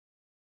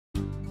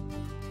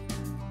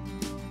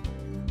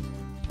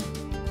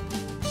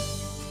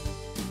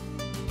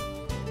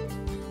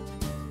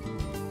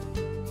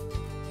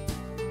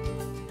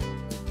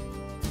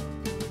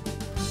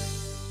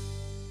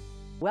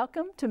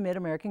Welcome to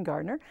Mid-American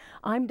Gardener.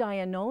 I'm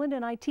Dianne Noland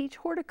and I teach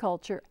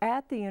horticulture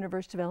at the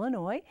University of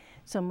Illinois.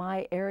 So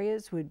my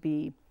areas would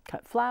be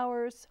cut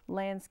flowers,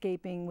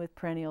 landscaping with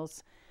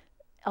perennials,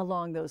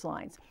 along those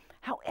lines.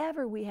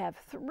 However, we have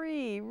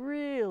three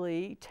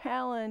really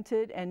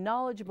talented and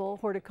knowledgeable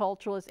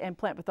horticulturalists and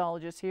plant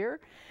pathologists here.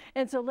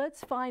 And so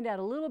let's find out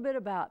a little bit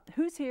about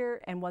who's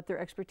here and what their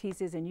expertise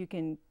is, and you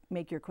can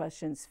make your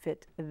questions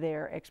fit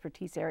their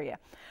expertise area.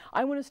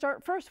 I want to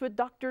start first with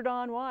Dr.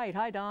 Don White.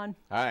 Hi, Don.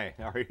 Hi,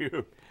 how are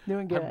you?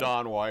 Doing good. I'm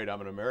Don White.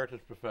 I'm an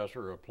emeritus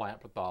professor of plant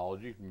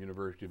pathology from the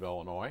University of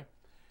Illinois.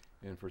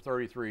 And for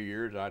 33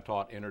 years, I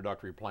taught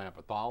introductory plant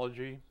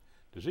pathology,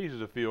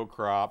 diseases of field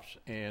crops,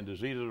 and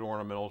diseases of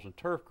ornamentals and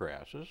turf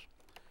grasses.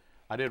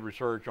 I did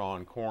research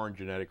on corn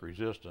genetic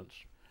resistance.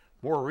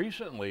 More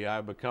recently,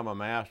 I've become a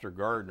master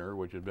gardener,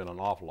 which has been an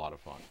awful lot of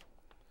fun.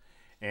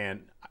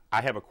 And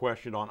I have a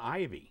question on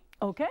ivy.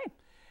 Okay.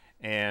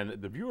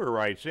 And the viewer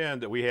writes in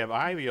that we have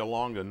ivy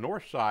along the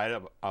north side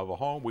of a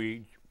home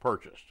we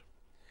purchased.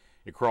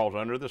 It crawls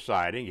under the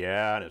siding,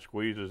 yeah, and it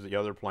squeezes the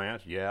other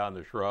plants, yeah, and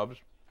the shrubs.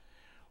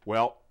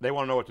 Well, they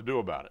want to know what to do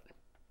about it.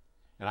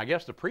 And I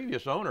guess the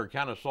previous owner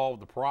kind of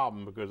solved the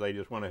problem because they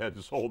just went ahead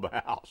and sold the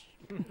house.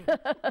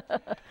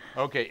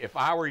 Okay, if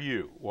I were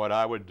you, what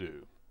I would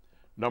do,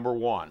 number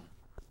one,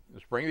 in the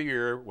spring of the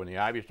year when the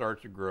ivy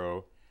starts to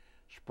grow,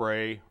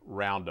 spray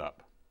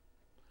Roundup.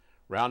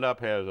 Roundup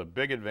has a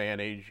big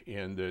advantage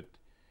in that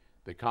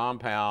the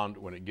compound,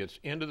 when it gets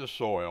into the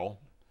soil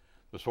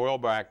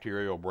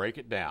bacteria will break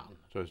it down,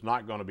 so it's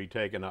not going to be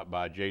taken up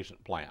by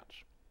adjacent plants.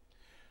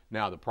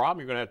 Now, the problem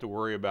you're going to have to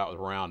worry about with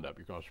Roundup,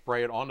 you're going to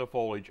spray it on the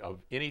foliage of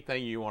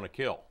anything you want to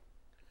kill.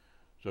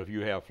 So if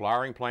you have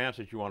flowering plants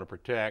that you want to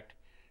protect,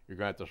 you're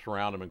going to have to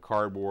surround them in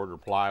cardboard or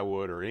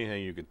plywood or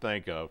anything you can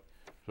think of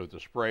so that the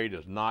spray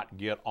does not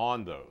get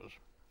on those,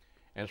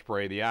 and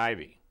spray the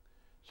ivy.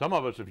 Some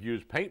of us have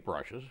used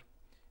paintbrushes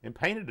and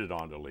painted it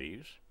onto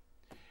leaves.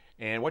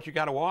 And what you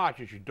got to watch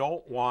is you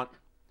don't want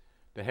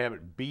to have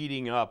it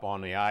beating up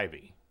on the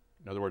ivy.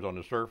 In other words, on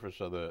the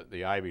surface of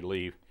the ivy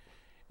leaf,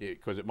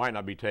 because it might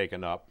not be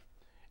taken up,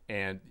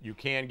 and you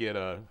can get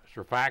a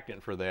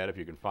surfactant for that if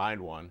you can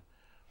find one,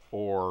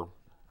 or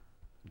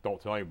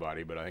don't tell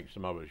anybody, but I think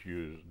some of us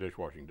use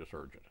dishwashing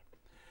detergent.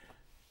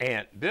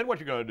 And then what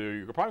you're going to do,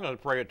 you're probably going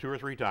to spray it 2 or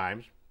 3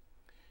 times,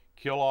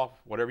 kill off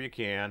whatever you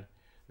can,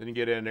 then you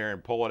get in there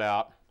and pull it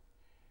out.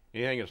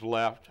 Anything that's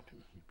left,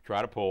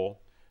 try to pull.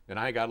 Then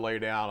I got to lay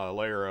down a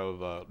layer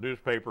of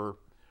newspaper,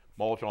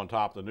 mulch on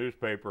top of the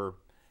newspaper,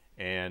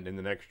 and in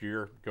the next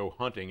year, go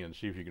hunting and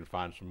see if you can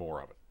find some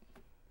more of it.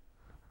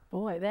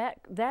 Boy,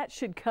 that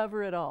should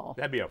cover it all.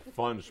 That'd be a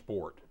fun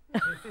sport.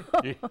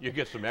 you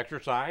get some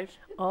exercise.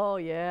 Oh,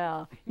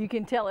 yeah. You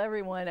can tell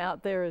everyone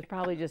out there is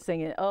probably just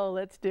singing, oh,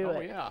 let's do it. Oh,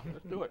 yeah,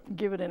 let's do it.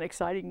 Give it an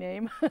exciting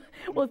name.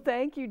 Well,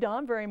 thank you,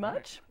 Don, very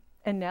much. Right.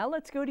 And now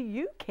let's go to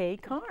you, Kay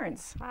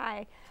Carnes.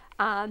 Hi,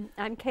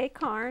 I'm Kay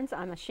Carnes.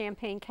 I'm a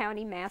Champaign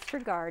County Master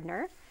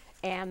Gardener,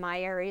 and my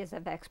areas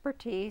of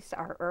expertise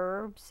are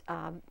herbs,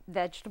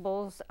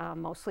 vegetables,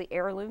 mostly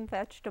heirloom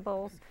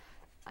vegetables,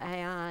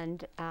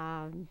 and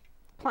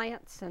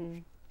plants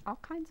and all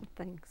kinds of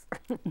things.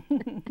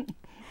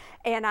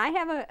 And I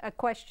have a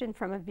question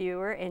from a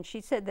viewer, and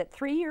she said that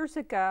 3 years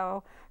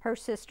ago her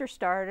sister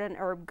started an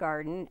herb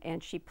garden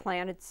and she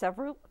planted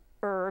several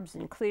herbs,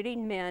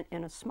 including mint,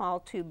 in a small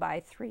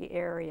 2x3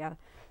 area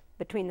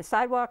between the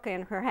sidewalk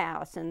and her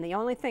house, and the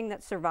only thing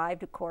that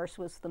survived, of course,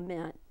 was the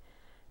mint.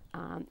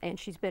 And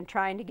she's been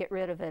trying to get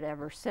rid of it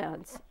ever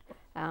since.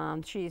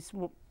 She's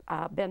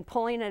been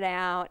pulling it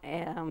out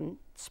and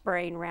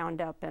spraying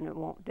Roundup, and it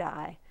won't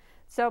die.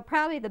 So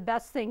probably the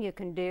best thing you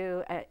can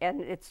do,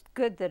 and it's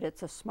good that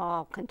it's a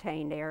small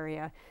contained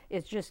area,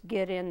 is just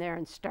get in there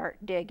and start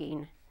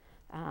digging.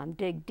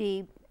 Dig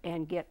deep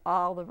and get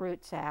all the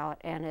roots out,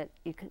 and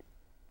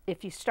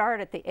if you start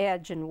at the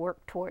edge and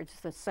work towards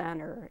the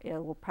center, it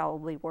will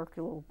probably work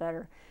a little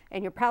better.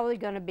 And you're probably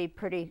going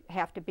to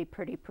have to be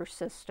pretty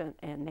persistent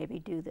and maybe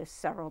do this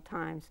several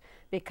times,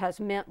 because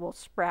mint will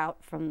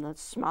sprout from the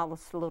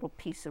smallest little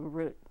piece of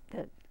root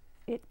that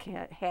it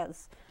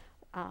has.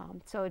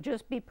 So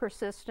just be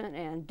persistent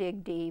and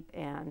dig deep,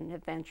 and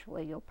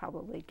eventually you'll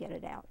probably get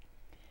it out.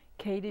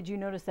 Kay, did you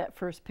notice that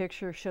first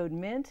picture showed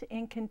mint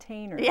in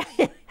containers?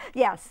 Yeah.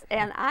 Yes,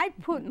 and I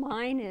put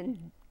mine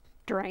in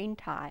drain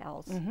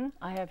tiles.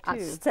 I have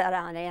too. Set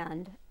on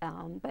end.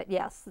 But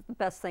yes, the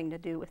best thing to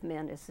do with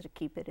mint is to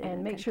keep it in and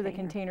a make sure the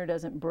container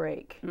doesn't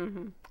break.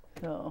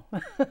 So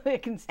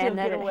it can still and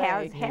get that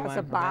away. It has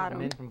a bottom.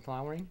 Mint from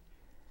flowering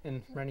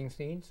and spreading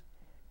seeds.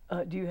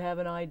 Do you have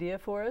an idea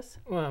for us?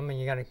 Well, I mean,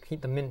 you got to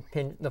keep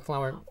the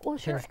flower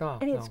pinched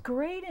off. And it's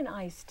great in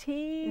iced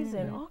teas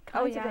and all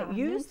kinds of things.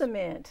 Use the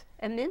mint.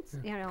 And mint's,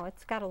 you know,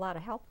 it's got a lot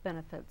of health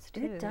benefits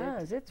too. It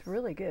does. It's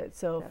really good.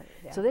 So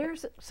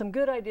there's some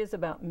good ideas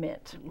about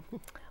mint.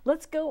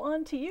 Let's go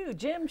on to you,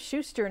 Jim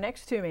Schuster,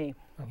 next to me.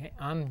 Okay,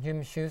 I'm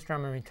Jim Schuster.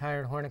 I'm a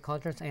retired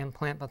horticulturist and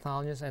plant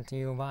pathologist at the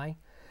U of I.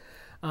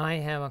 I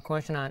have a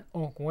question on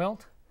Oak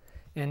Wilt,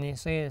 and they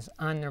say it's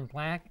on their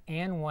black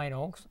and white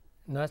oaks.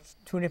 that's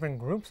two different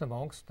groups of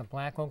oaks. The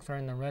black oaks are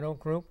in the red oak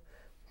group,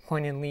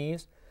 pointed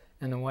leaves,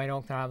 and the white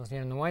oaks are obviously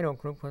in the white oak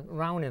group with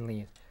rounded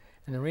leaves.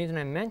 And the reason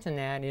I mention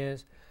that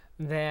is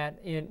that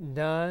it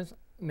does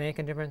make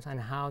a difference on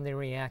how they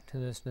react to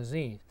this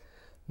disease.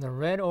 The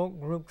red oak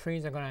group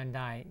trees are going to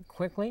die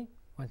quickly,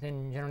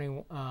 within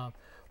generally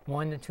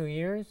 1 to 2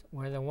 years,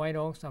 where the white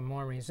oaks are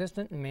more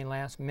resistant and may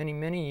last many,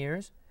 many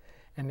years.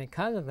 And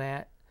because of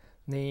that,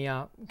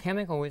 the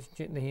chemical which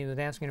he was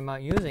asking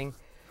about using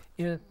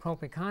is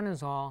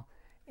propiconazole.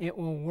 It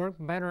will work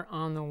better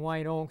on the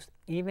white oaks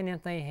even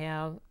if they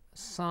have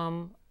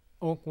some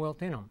oak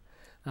wilt in them.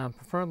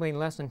 Preferably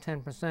less than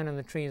 10% of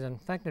the trees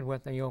infected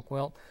with the oak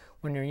wilt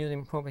when you're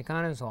using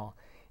propiconazole.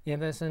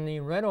 If it's in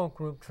the red oak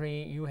group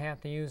tree, you have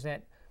to use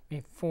that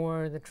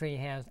before the tree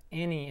has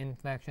any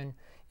infection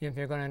if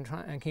you're going to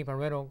try and keep a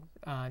red oak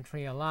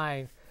tree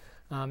alive,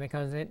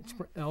 because the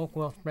oak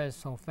wilt spreads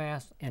so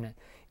fast in it.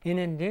 In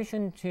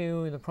addition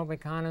to the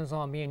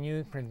propiconazole being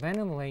used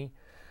preventively,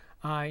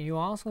 you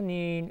also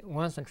need,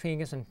 once the tree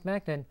gets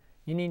infected,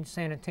 you need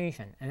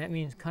sanitation, and that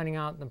means cutting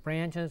out the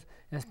branches,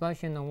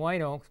 especially in the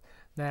white oaks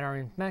that are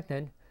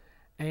infected,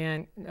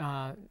 and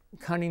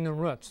cutting the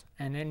roots.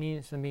 And it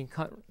needs to be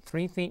cut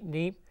 3 feet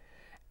deep,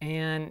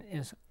 and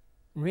it's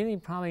really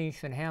probably you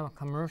should have a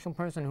commercial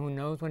person who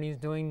knows what he's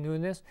doing do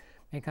this,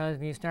 because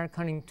if you start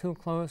cutting too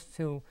close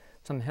to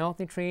some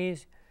healthy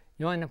trees,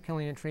 you'll end up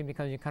killing the tree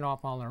because you cut off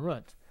all the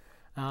roots.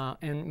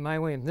 And by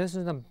the way, if this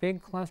is a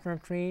big cluster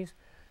of trees,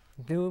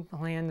 do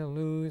plan to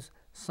lose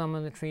some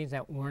of the trees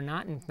that were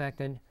not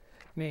infected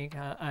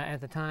at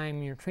the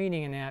time you're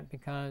treating in that,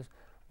 because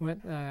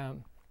with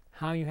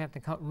how you have to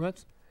cut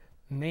roots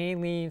may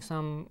leave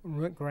some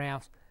root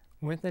grafts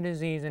with the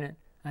disease in it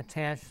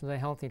attached to the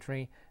healthy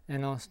tree,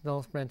 and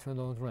they'll spread through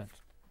those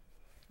roots.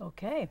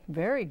 Okay,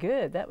 very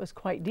good. That was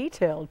quite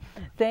detailed.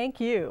 Thank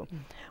you.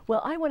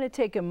 Well, I want to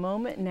take a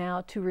moment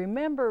now to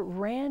remember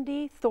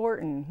Randy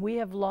Thornton. We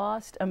have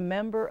lost a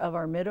member of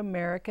our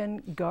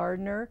Mid-American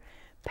Gardener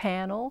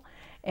panel,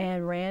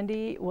 and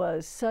Randy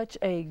was such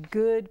a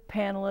good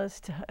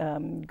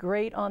panelist,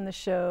 great on the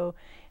show,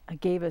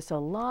 gave us a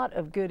lot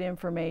of good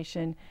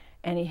information,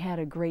 and he had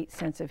a great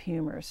sense of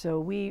humor. So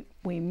we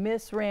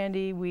miss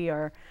Randy. We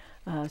are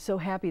so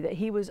happy that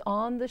he was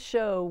on the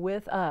show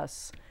with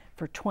us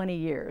for 20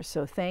 years.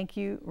 So thank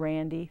you,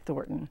 Randy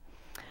Thornton.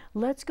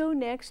 Let's go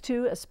next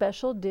to a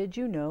special Did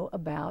You Know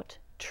About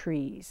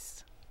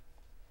Trees.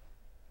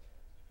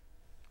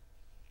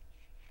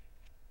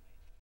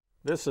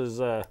 This is,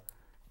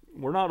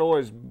 we're not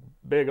always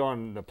big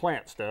on the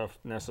plant stuff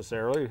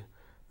necessarily.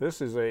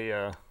 This is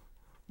a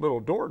little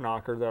door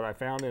knocker that I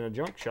found in a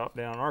junk shop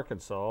down in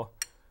Arkansas,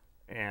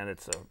 and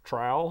it's a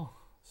trowel,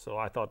 so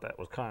I thought that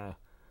was kind of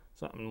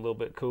something a little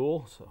bit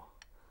cool. So,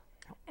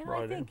 and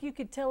I think you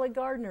could tell a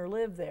gardener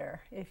lived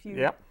there if you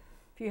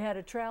if you had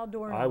a trowel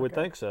door knocker. I would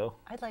think so.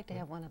 I'd like to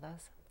have one of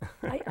those.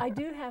 I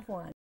do have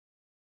one.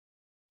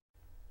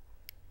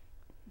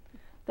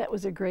 That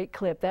was a great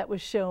clip. That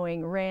was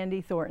showing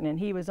Randy Thornton, and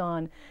he was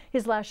on,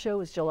 his last show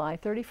was July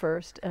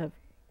 31st of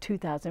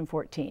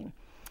 2014.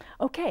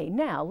 Okay,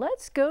 now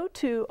let's go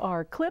to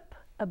our clip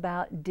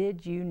about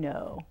Did You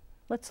Know?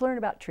 Let's learn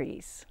about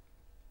trees.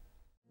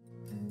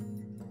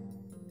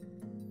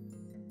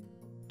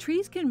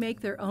 Trees can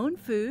make their own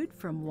food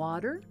from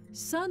water,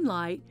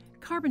 sunlight,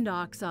 carbon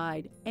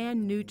dioxide,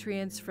 and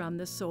nutrients from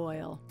the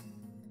soil.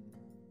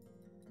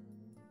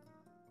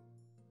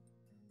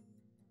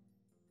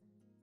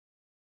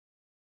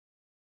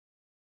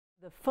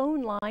 The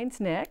phone lines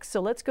next,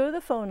 so let's go to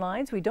the phone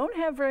lines. We don't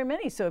have very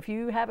many, so if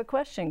you have a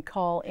question,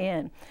 call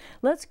in.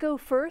 Let's go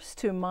first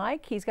to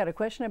Mike. He's got a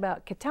question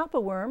about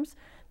catalpa worms.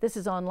 This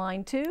is on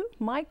line 2.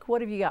 Mike,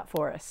 what have you got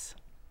for us?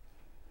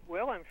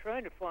 Well, I'm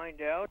trying to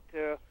find out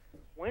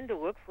when to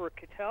look for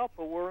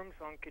catalpa worms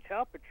on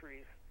catalpa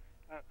trees.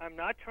 I'm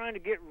not trying to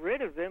get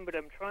rid of them, but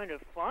I'm trying to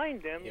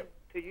find them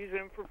to use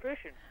them for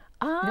fishing.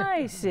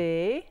 I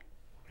see.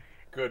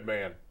 Good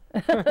man.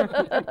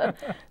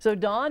 So,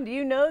 Don, do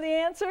you know the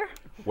answer?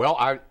 Well,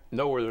 I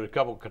know where there's a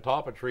couple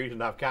catalpa trees,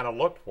 and I've kind of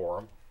looked for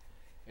them.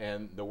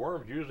 And the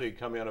worms usually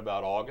come in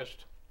about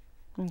August.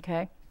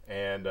 Okay.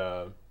 And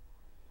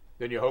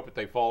then you hope that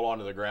they fall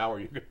onto the ground where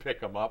you can pick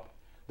them up.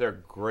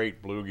 They're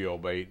great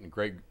bluegill bait and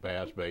great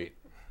bass bait.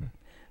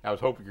 I was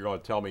hoping you were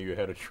going to tell me you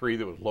had a tree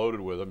that was loaded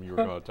with them. You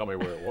were going to tell me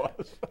where it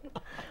was.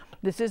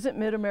 This isn't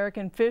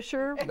Mid-American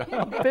Fisher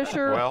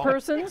Well,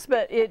 persons,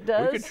 but it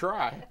does. We could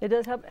try. It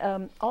does help.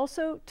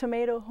 Also,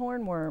 tomato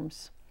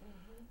hornworms.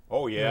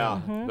 Oh, yeah.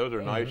 Those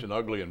are nice and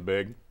ugly and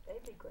big.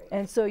 They'd be great.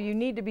 And so you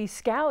need to be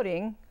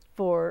scouting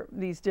for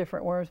these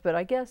different worms, but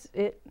I guess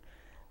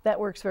that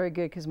works very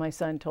good because my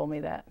son told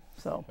me that.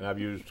 So. And I've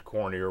used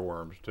corn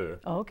earworms, too.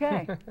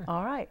 Okay.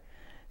 All right.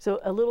 So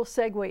a little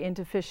segue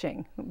into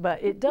fishing,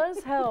 but it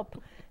does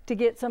help to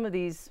get some of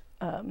these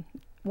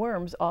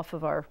worms off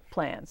of our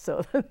plants.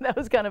 So that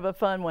was kind of a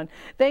fun one.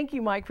 Thank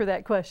you, Mike, for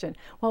that question.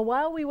 Well,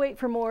 while we wait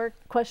for more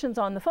questions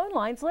on the phone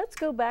lines, let's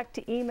go back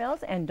to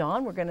emails. And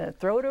Dawn, we're going to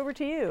throw it over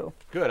to you.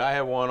 Good. I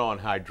have one on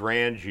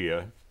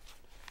hydrangea,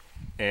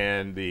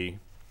 and the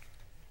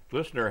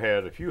Listener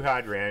had a few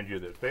hydrangea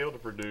that failed to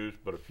produce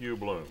but a few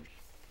blooms.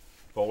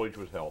 Foliage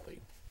was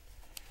healthy.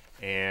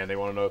 And they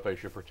want to know if they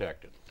should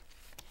protect it.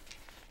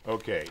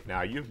 Okay,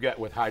 now you've got,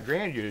 with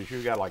hydrangeas,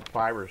 you've got like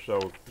 5 or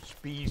so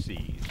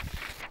species.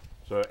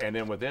 So, and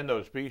then within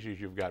those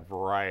species, you've got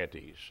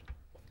varieties.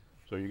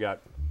 So you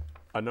got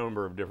a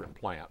number of different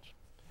plants.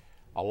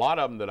 A lot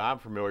of them that I'm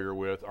familiar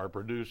with are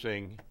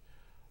producing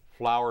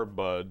flower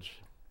buds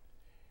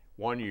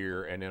one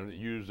year and then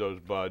use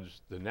those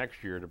buds the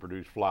next year to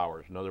produce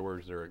flowers. In other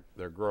words,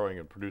 they're growing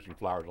and producing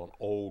flowers on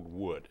old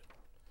wood.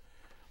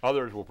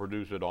 Others will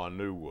produce it on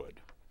new wood.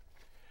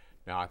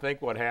 Now, I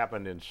think what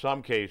happened in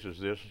some cases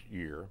this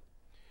year,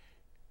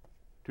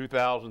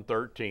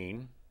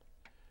 2013,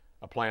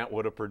 a plant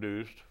would have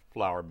produced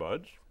flower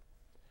buds,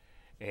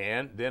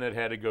 and then it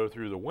had to go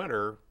through the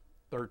winter,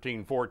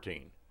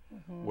 13-14,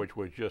 which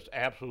was just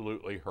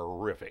absolutely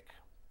horrific.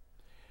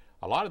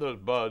 A lot of those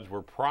buds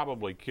were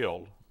probably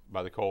killed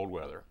by the cold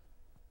weather.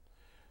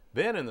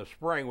 Then in the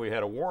spring, we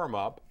had a warm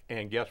up,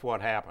 and guess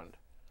what happened?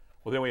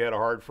 Well, then we had a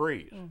hard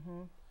freeze.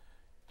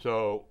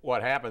 So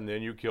what happened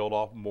then, you killed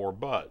off more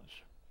buds.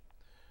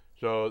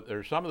 So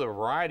there's some of the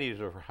varieties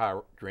of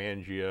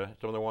hydrangea,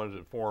 some of the ones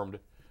that formed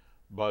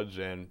buds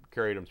and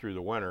carried them through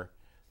the winter,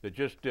 that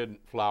just didn't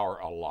flower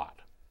a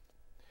lot.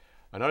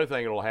 Another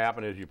thing that will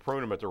happen is you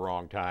prune them at the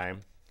wrong time.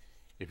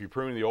 If you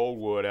prune the old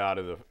wood out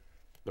of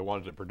the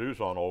ones that produce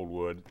on old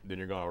wood, then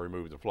you're going to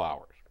remove the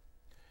flowers.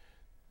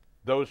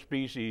 Those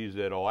species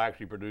that will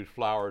actually produce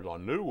flowers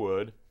on new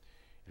wood,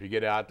 if you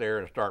get out there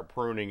and start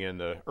pruning in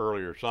the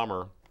earlier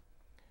summer,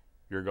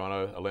 you're going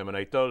to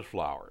eliminate those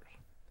flowers.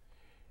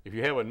 If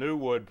you have a new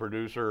wood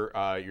producer,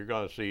 you're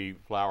going to see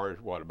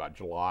flowers, what, about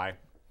July?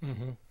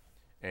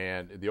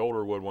 And the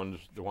older wood ones,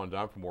 the ones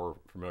I'm more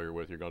familiar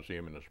with, you're going to see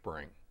them in the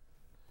spring.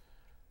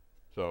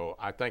 So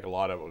I think a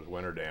lot of it was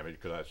winter damage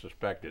because I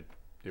suspected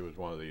it was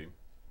one of the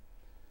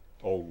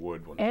old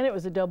wood ones. And it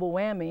was a double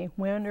whammy,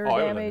 winter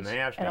damage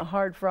and a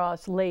hard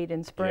frost late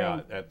in spring.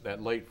 Yeah,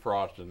 that late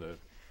frost in the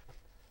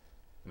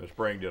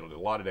spring did a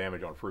lot of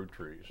damage on fruit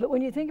trees. But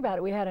when you think about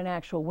it, we had an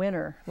actual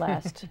winter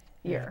last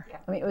year.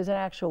 I mean, it was an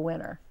actual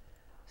winter,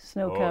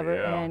 snow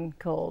covered and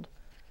cold.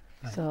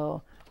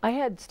 So I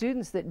had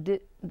students that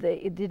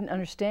didn't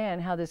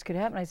understand how this could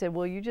happen. I said,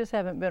 well, you just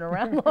haven't been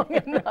around long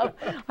enough.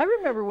 I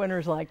remember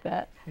winters like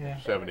that.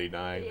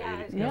 79, Yeah, I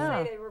 80. was going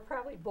to say they were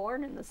probably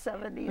born in the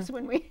 70s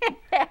when we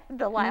had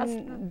the last,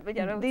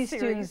 These series.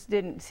 students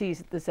didn't see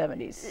the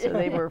 70s, so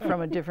they were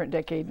from a different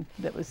decade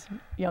that was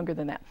younger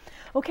than that.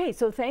 Okay,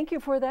 so thank you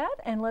for that,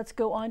 and let's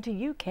go on to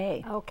you,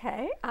 Kay.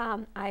 Okay,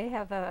 I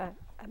have a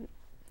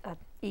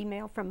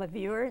email from a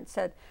viewer and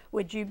said,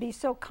 would you be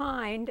so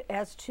kind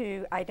as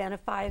to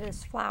identify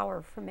this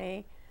flower for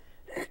me?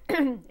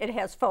 It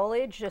has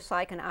foliage just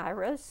like an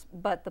iris,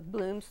 but the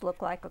blooms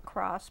look like a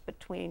cross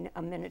between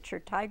a miniature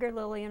tiger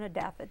lily and a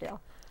daffodil.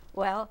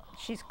 Well,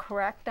 she's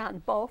correct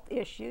on both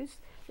issues.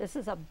 This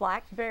is a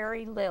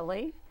blackberry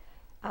lily,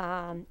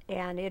 and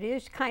it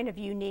is kind of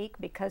unique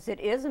because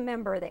it is a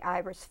member of the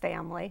iris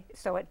family,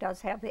 so it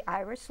does have the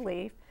iris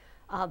leaf.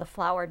 The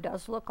flower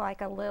does look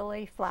like a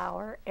lily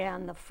flower,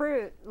 and the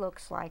fruit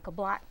looks like a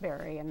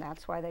blackberry, and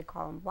that's why they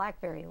call them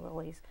blackberry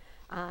lilies.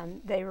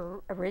 They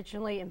were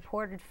originally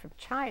imported from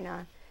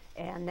China,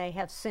 and they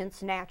have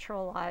since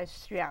naturalized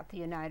throughout the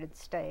United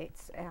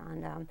States.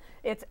 And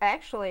it's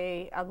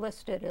actually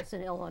listed as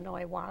an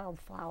Illinois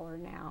wildflower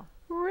now.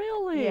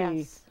 Really?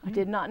 Yes. I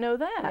did not know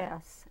that.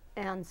 Yes.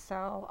 And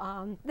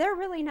so they're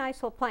really nice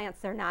little plants.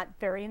 They're not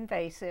very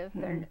invasive,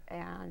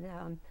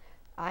 and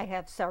I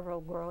have several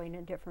growing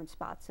in different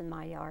spots in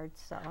my yard.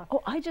 So.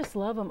 Oh, I just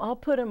love them. I'll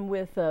put them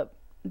with the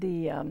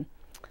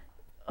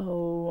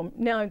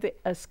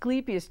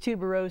Asclepias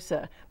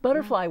tuberosa,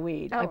 butterfly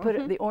weed. I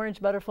put the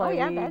orange butterfly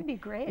weed that'd be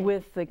great.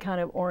 with the kind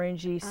of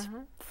orangey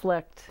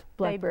flecked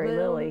blackberry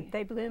lily.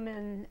 They bloom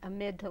in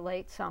mid to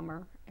late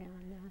summer. And,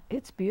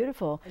 it's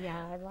beautiful.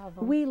 Yeah, I love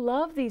them. We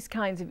love these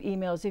kinds of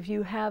emails. If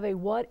you have a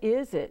what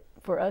is it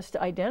for us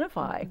to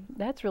identify,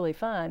 that's really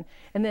fun.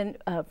 And then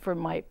for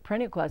my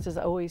perennial classes,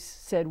 I always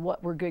said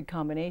what were good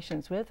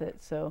combinations with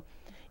it. So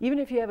even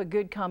if you have a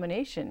good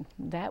combination,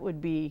 that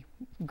would be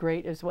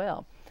great as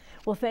well.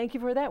 Well, thank you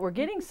for that. We're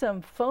getting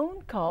some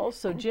phone calls.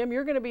 So Jim,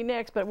 you're going to be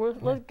next, but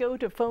let's go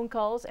to phone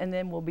calls and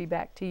then we'll be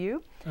back to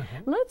you.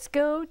 Let's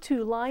go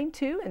to line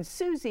 2, and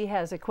Susie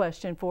has a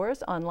question for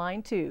us on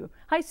line 2.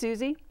 Hi,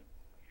 Susie.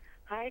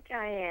 Hi,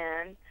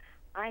 Diane.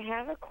 I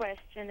have a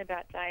question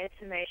about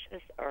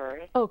diatomaceous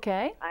earth.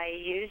 Okay. I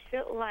used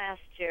it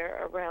last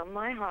year around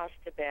my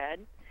hosta bed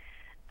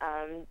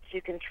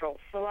to control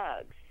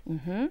slugs.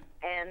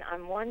 And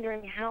I'm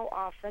wondering, how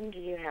often do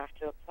you have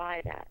to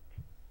apply that?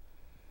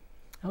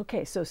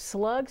 Okay, so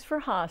slugs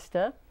for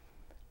hosta.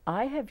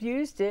 I have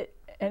used it,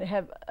 and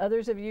have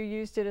others of you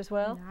used it as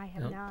well? No, I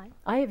have not.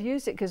 I have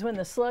used it because when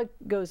the slug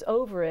goes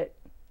over it,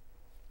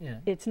 Yeah.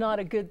 it's not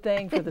a good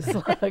thing for the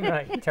slug.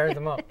 Right, tears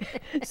them up.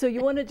 So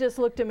you want to just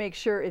look to make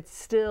sure it's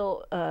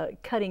still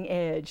cutting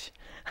edge,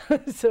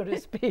 so to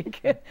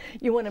speak.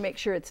 You want to make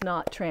sure it's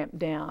not tramped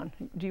down.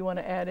 Do you want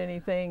to add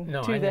anything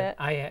No, to that?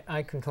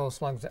 I control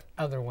slugs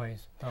other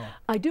ways. So.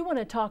 I do want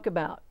to talk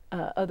about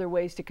other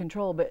ways to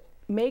control, but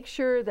make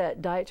sure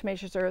that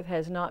diatomaceous earth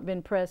has not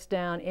been pressed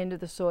down into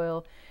the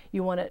soil.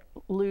 You want it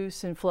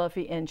loose and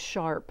fluffy and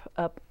sharp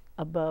up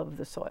above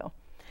the soil.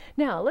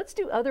 Now, let's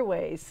do other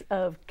ways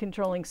of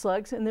controlling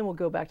slugs, and then we'll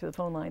go back to the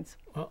phone lines.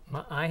 Well,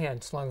 I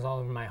had slugs all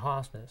over my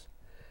hostas,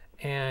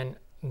 and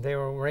they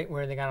were right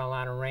where they got a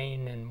lot of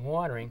rain and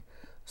watering.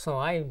 So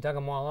I dug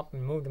them all up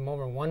and moved them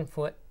over 1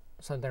 foot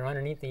so they're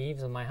underneath the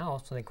eaves of my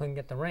house so they couldn't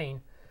get the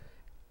rain.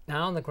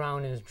 Now the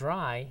ground is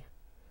dry,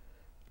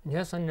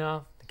 just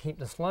enough to keep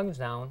the slugs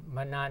down,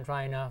 but not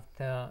dry enough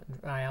to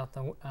dry out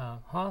the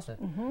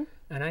hostas.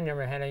 And I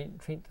never had to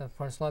treat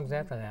for slugs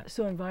after that.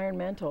 So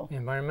environmental.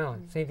 Environmental.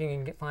 See if you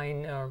can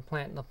find or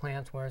plant the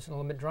plants where it's a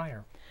little bit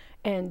drier.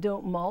 And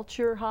don't mulch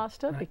your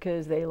hosta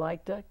because they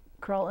like to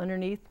crawl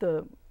underneath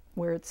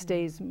where it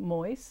stays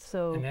moist.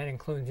 So. And that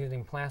includes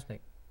using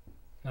plastic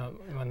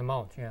on the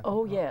mulch, yeah.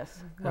 Oh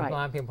yes, right. A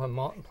lot of people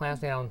put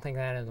plastic. I don't think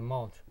of that as a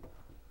mulch.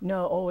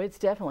 No, oh, it's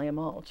definitely a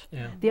mulch.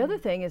 Yeah. The other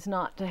thing is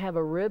not to have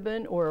a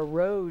ribbon or a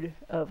road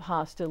of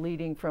hosta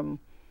leading from,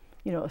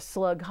 a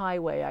slug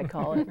highway, I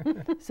call it.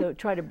 So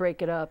try to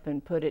break it up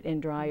and put it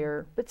in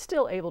drier, but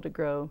still able to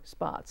grow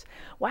spots.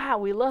 Wow,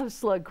 we love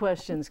slug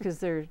questions because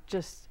they're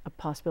just a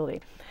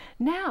possibility.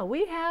 Now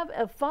we have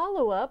a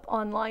follow-up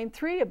on line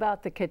 3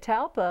 about the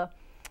catalpa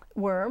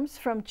worms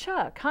from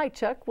Chuck. Hi,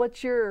 Chuck.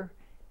 What's your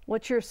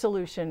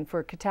solution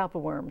for catalpa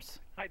worms?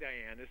 Hi,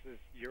 Diane. This is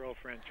your old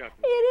friend, Chuck.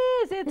 It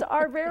is. It's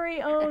our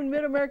very own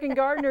Mid-American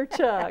gardener,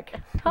 Chuck.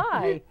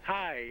 Hi.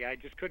 Hi. I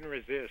just couldn't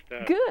resist.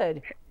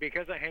 Good.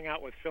 Because I hang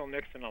out with Phil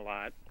Nixon a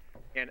lot,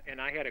 and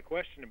I had a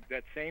question,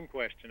 that same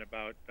question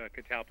about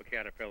catalpa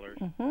caterpillars.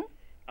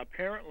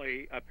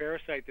 Apparently, a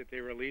parasite that they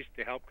released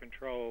to help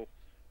control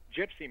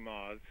gypsy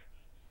moths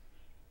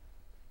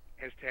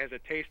has a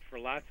taste for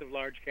lots of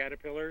large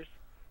caterpillars.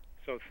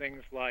 So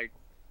things like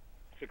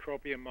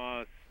Cecropia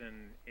moths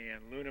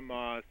and Luna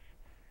moths,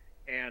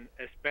 and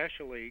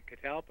especially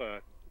catalpa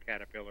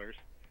caterpillars,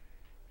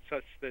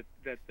 such that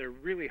they're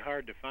really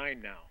hard to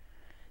find now.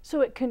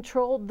 So it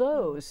controlled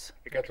those.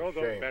 It controls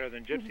those better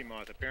than gypsy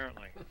moth,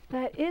 apparently.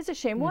 That is a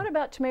shame. What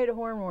about tomato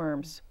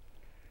hornworms?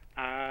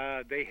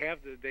 They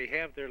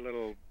have their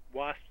little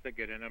wasps that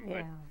get in them,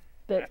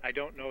 but I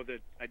don't know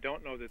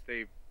that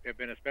they have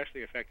been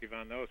especially effective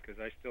on those,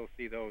 because I still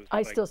see those.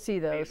 I still see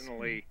those.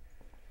 Seasonally,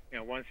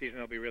 one season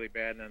they'll be really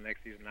bad, and then the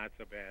next season not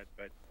so bad.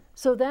 But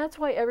so that's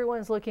why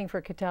everyone's looking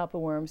for catalpa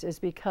worms, is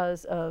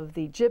because of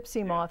the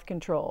gypsy moth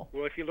control.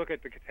 Well, if you look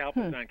at the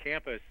catalpas on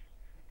campus,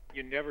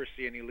 you never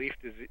see any leaf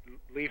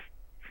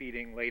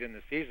feeding late in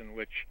the season,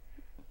 which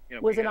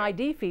was an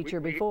ID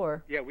feature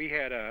before. Yeah, we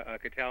had a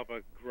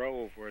catalpa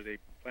grove where they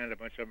planted a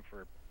bunch of them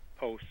for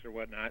posts or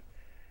whatnot,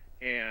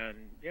 and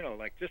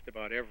like just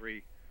about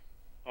every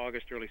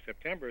August, early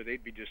September,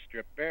 they'd be just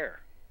stripped bare,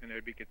 and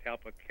there'd be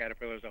catalpa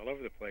caterpillars all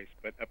over the place.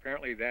 But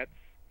apparently that's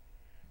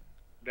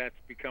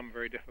become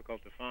very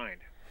difficult to find.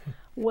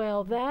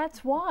 Well,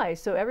 that's why.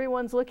 So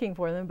everyone's looking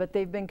for them, but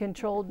they've been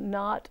controlled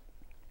not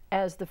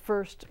as the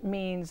first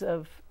means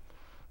of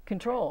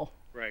control.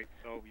 Right.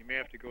 So you may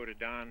have to go to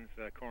Don's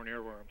corn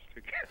earworms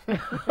to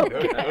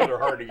get. Those are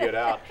hard to get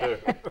out, too.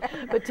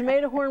 But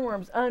tomato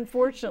hornworms,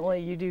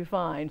 unfortunately, you do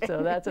find.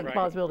 So that's a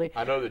possibility.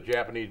 I know that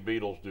Japanese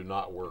beetles do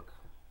not work.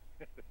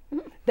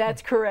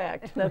 That's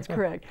correct. That's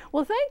correct.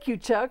 Well, thank you,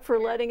 Chuck, for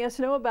letting us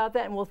know about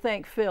that, and we'll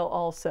thank Phil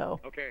also.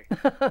 Okay.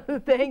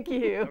 Thank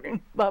you.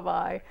 Okay.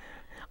 Bye-bye.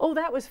 Oh,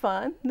 that was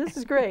fun. This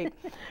is great.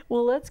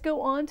 Well, let's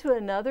go on to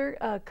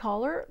another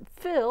caller.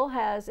 Phil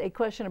has a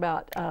question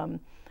about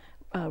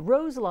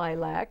rose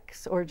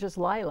lilacs, or just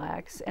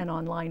lilacs, and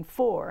on line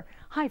 4.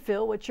 Hi,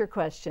 Phil. What's your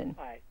question?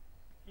 Hi.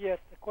 Yes,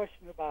 the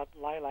question about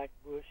lilac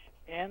bush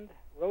and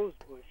rose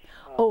bush.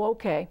 Oh,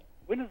 okay.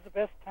 When is the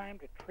best time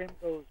to trim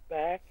those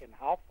back, and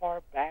how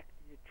far back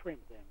do you trim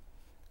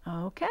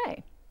them?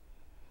 Okay.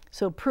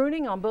 So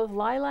pruning on both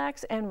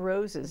lilacs and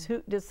roses.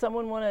 Does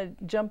someone want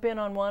to jump in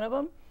on one of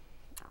them?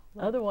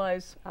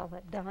 Otherwise, I'll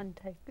let Don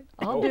take it.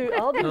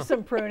 I'll do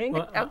some pruning.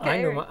 Well,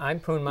 Okay. I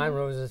prune my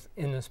roses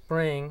in the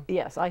spring.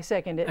 Yes, I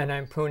second it. And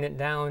I prune it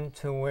down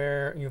to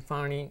where you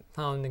finally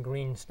found the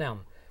green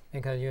stem,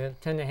 because you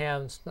tend to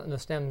have the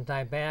stems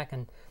die back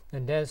and the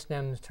dead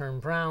stems turn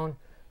brown.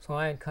 So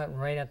I cut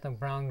right at the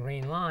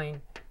brown-green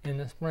line in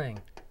the spring.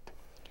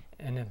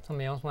 And if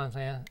somebody else wants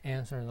to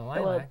answer the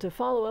lilac. Well, to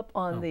follow up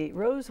on the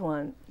rose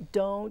one,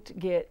 don't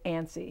get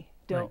antsy.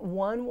 Don't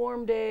one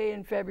warm day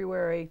in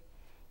February.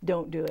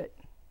 Don't do it.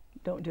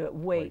 Don't do it.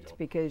 Wait,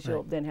 because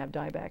you'll then have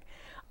dieback.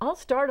 I'll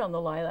start on the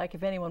lilac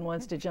if anyone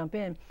wants to jump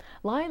in.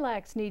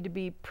 Lilacs need to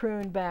be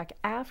pruned back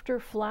after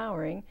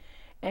flowering,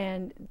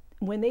 and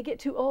when they get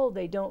too old,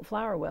 they don't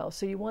flower well.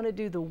 So you want to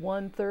do the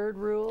 1/3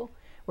 rule,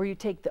 where you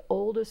take the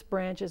oldest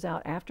branches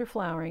out after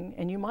flowering,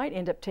 and you might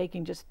end up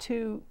taking just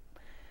two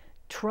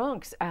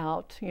trunks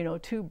out, you know,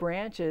 2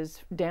 branches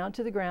down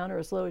to the ground or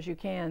as low as you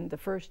can the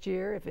first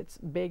year if it's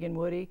big and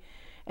woody,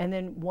 and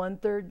then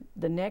 1/3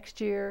 the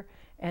next year,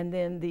 and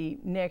then the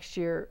next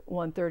year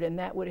 1/3, and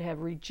that would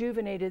have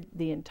rejuvenated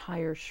the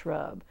entire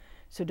shrub.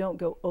 So don't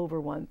go over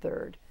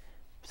 1/3.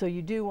 So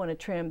you do want to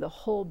trim the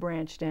whole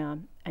branch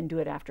down and do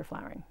it after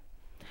flowering.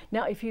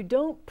 Now if you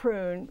don't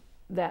prune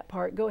that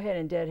part, go ahead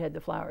and deadhead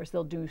the flowers.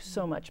 They'll do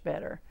so much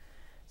better.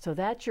 So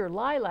that's your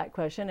lilac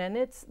question, and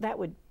that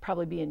would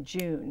probably be in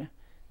June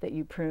that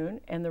you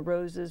prune, and the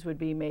roses would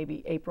be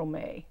maybe April,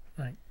 May.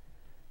 Right.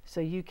 So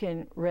you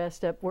can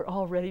rest up. We're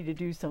all ready to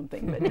do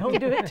something, but don't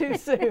do it too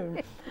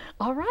soon.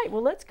 All right,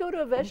 well, let's go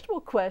to a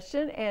vegetable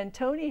question, and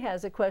Tony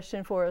has a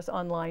question for us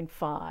on line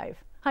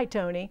 5. Hi,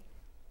 Tony.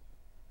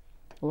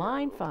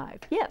 Line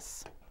 5,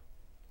 yes.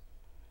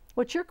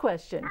 What's your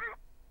question?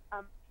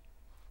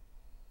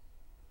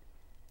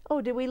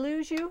 Oh, did we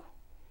lose you?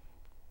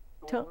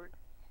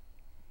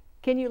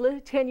 Can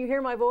you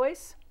hear my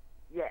voice?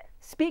 Yes.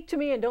 Speak to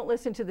me and don't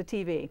listen to the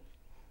TV.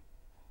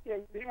 Yeah,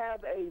 you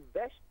have a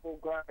vegetable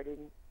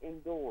garden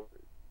indoors.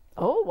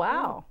 Oh,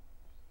 wow.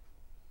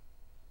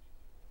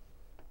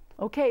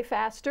 Okay,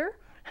 faster.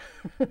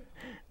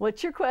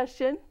 What's your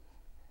question?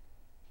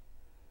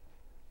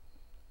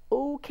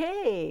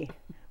 Okay.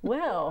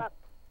 Well,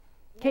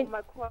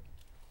 my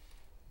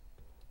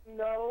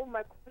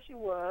question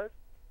was,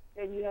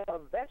 can you have a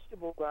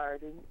vegetable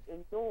garden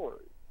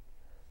indoors?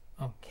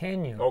 Oh,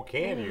 can you? Oh,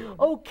 can you?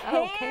 Oh,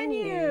 can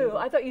you?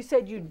 I thought you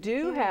said you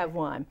do have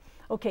one.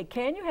 Okay,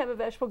 can you have a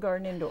vegetable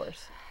garden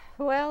indoors?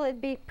 Well,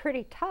 it'd be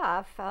pretty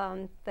tough.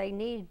 They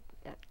need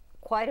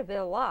quite a bit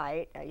of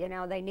light. You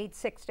know, they need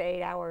 6 to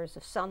 8 hours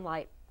of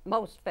sunlight,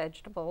 most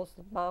vegetables,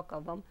 the bulk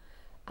of them.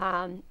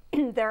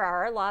 There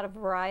are a lot of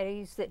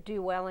varieties that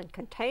do well in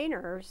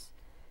containers.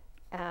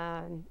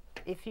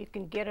 If you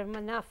can get them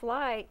enough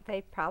light,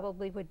 they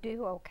probably would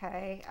do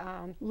okay.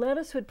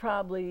 Lettuce would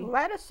probably...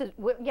 Lettuce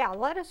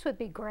would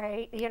be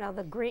great. You know,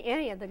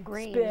 any of the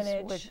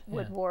greens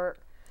would work.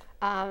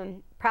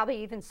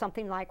 Probably even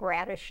something like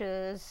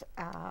radishes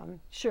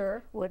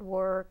sure would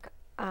work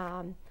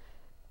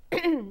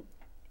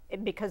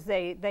because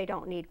they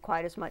don't need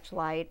quite as much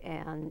light,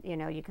 and you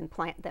know, you can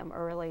plant them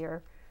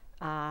earlier.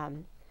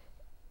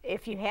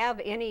 If you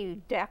have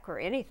any deck or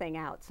anything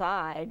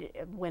outside,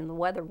 when the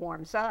weather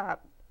warms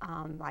up,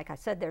 like I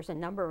said, there's a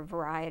number of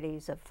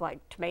varieties of like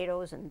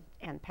tomatoes and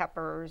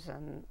peppers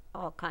and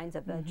all kinds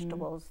of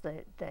vegetables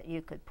that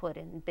you could put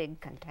in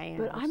big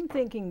containers. But I'm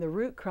thinking the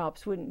root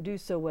crops wouldn't do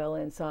so well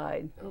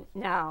inside.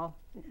 No.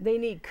 They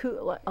need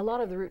cool. A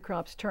lot of the root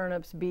crops,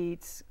 turnips,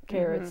 beets,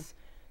 carrots,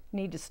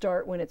 need to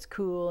start when it's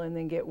cool and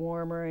then get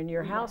warmer, and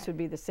your house would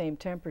be the same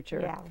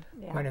temperature. Yeah.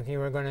 But if you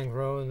were going to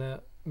grow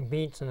the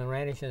beets and the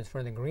radishes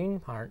for the green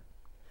part,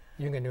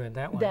 you can do it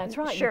that way. That's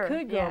right. Sure. You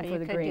could grow them for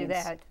the greens. You could do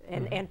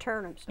that, and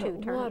turnips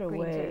too. A lot of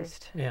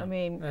waste. Yeah, I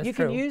mean, that's you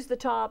can true. use the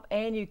top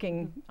and you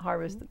can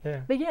harvest them. Yeah.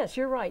 But yes,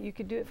 you're right. You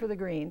could do it for the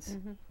greens.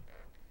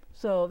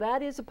 So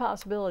that is a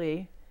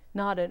possibility.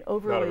 Not an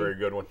overly... Not a very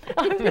good one.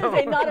 I was going to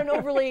say not an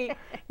overly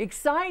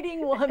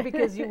exciting one,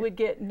 because you would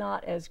get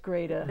not as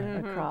great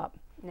a crop.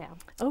 Yeah.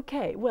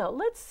 Okay, well,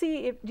 let's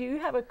see do you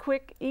have a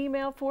quick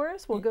email for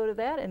us? We'll go to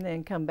that and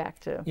then come back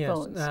to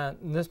phones. Yes,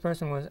 this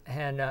person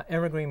had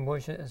evergreen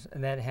bushes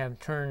that have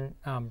turned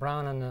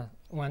brown on the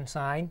one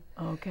side.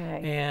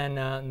 Okay.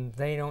 And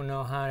they don't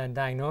know how to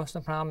diagnose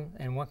the problem,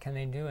 and what can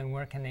they do, and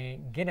where can they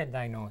get it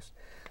diagnosed.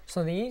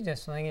 So the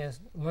easiest thing is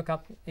look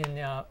up in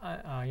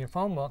your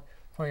phone book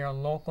for your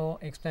local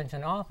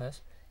extension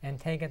office and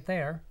take it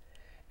there.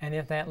 And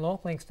if that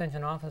local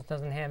extension office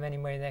doesn't have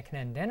anybody that can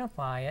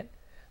identify it,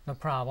 the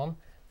problem,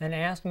 then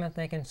ask them if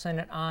they can send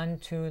it on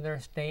to their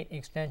state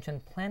extension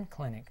plant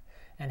clinic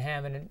and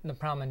have the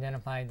problem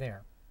identified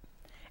there.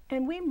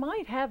 And we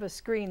might have a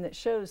screen that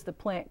shows the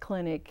plant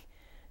clinic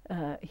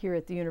here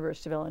at the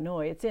University of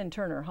Illinois. It's in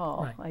Turner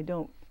Hall. Right. I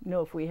don't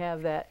know if we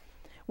have that.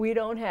 We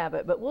don't have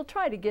it, but we'll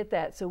try to get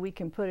that so we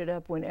can put it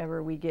up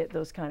whenever we get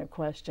those kind of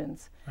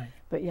questions. Right.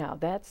 But yeah,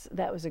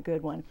 that was a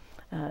good one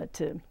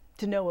to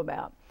know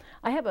about.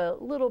 I have a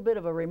little bit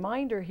of a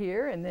reminder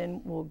here, and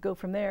then we'll go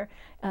from there.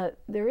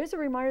 There is a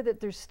reminder that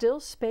there's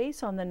still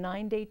space on the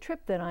 9-day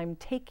trip that I'm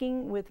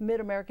taking with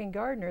Mid-American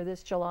Gardener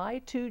this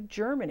July to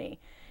Germany.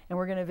 And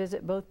we're going to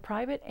visit both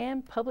private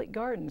and public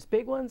gardens,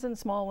 big ones and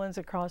small ones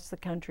across the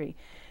country.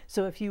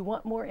 So if you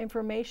want more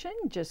information,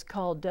 just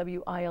call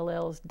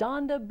WILL's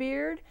Donda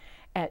Beard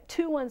at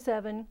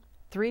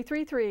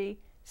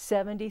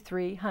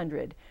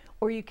 217-333-7300,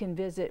 or you can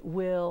visit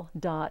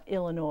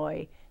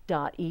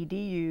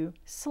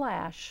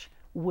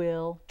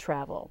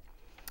will.illinois.edu/willtravel.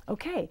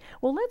 Okay,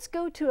 well, let's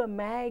go to a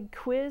mag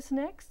quiz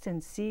next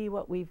and see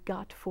what we've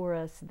got for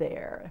us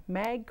there.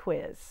 Mag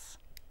quiz.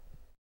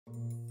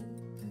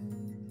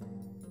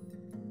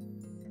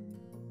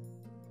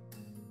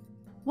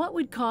 What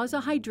would cause a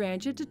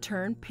hydrangea to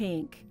turn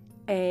pink?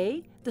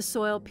 A, the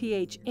soil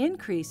pH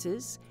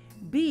increases.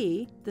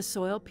 B, the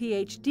soil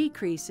pH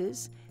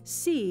decreases.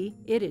 C,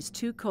 it is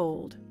too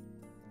cold.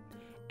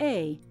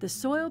 A, the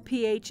soil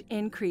pH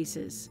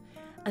increases.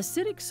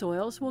 Acidic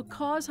soils will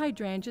cause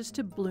hydrangeas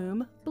to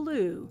bloom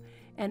blue,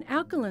 and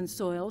alkaline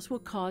soils will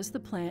cause the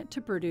plant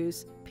to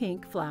produce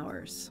pink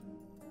flowers.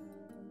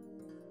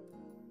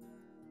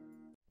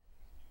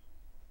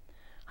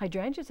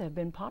 Hydrangeas have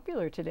been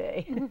popular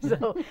today.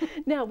 So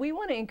now we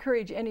want to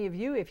encourage any of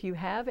you, if you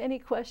have any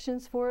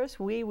questions for us,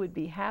 we would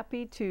be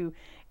happy to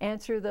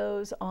answer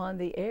those on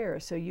the air.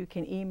 So you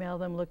can email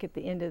them, look at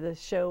the end of the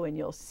show, and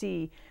you'll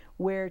see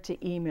where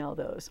to email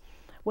those.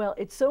 Well,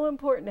 it's so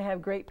important to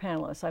have great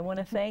panelists. I want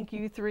to thank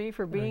you three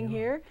for being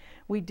here.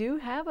 We do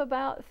have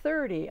about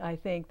 30, I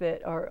think,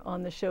 that are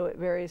on the show at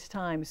various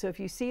times. So if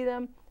you see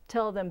them,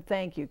 tell them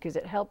thank you, because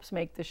it helps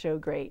make the show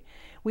great.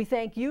 We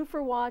thank you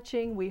for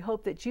watching. We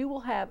hope that you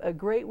will have a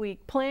great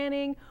week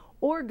planning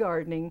or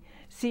gardening.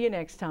 See you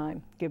next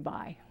time.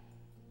 Goodbye.